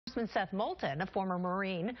Congressman Moulton, a former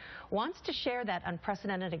Marine, wants to share that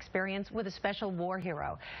unprecedented experience with a special war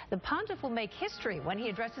hero. The pontiff will make history when he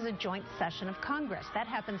addresses a joint session of Congress. That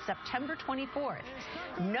happens September 24th.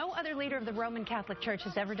 No other leader of the Roman Catholic Church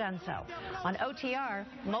has ever done so. On OTR,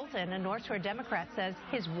 Moulton, a North Shore Democrat, says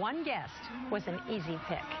his one guest was an easy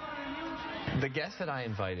pick. The guest that I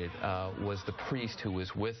invited was the priest who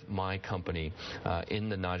was with my company in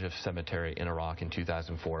the Najaf cemetery in Iraq in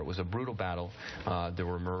 2004. It was a brutal battle. There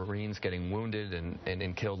were Marines getting wounded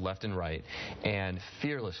and killed left and right. And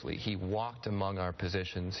fearlessly, he walked among our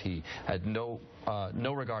positions. He had no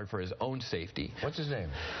regard for his own safety. What's his name?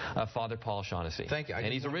 Father Paul Shaughnessy. Thank you.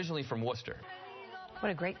 And he's originally from Worcester. What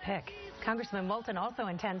a great pick. Congressman Moulton also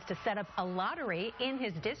intends to set up a lottery in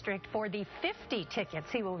his district for the 50 tickets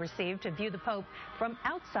he will receive to view the Pope from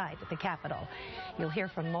outside the Capitol. You'll hear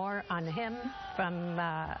from more on him from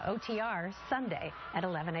OTR Sunday at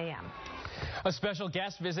 11 a.m. A special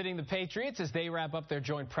guest visiting the Patriots as they wrap up their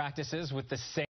joint practices with the same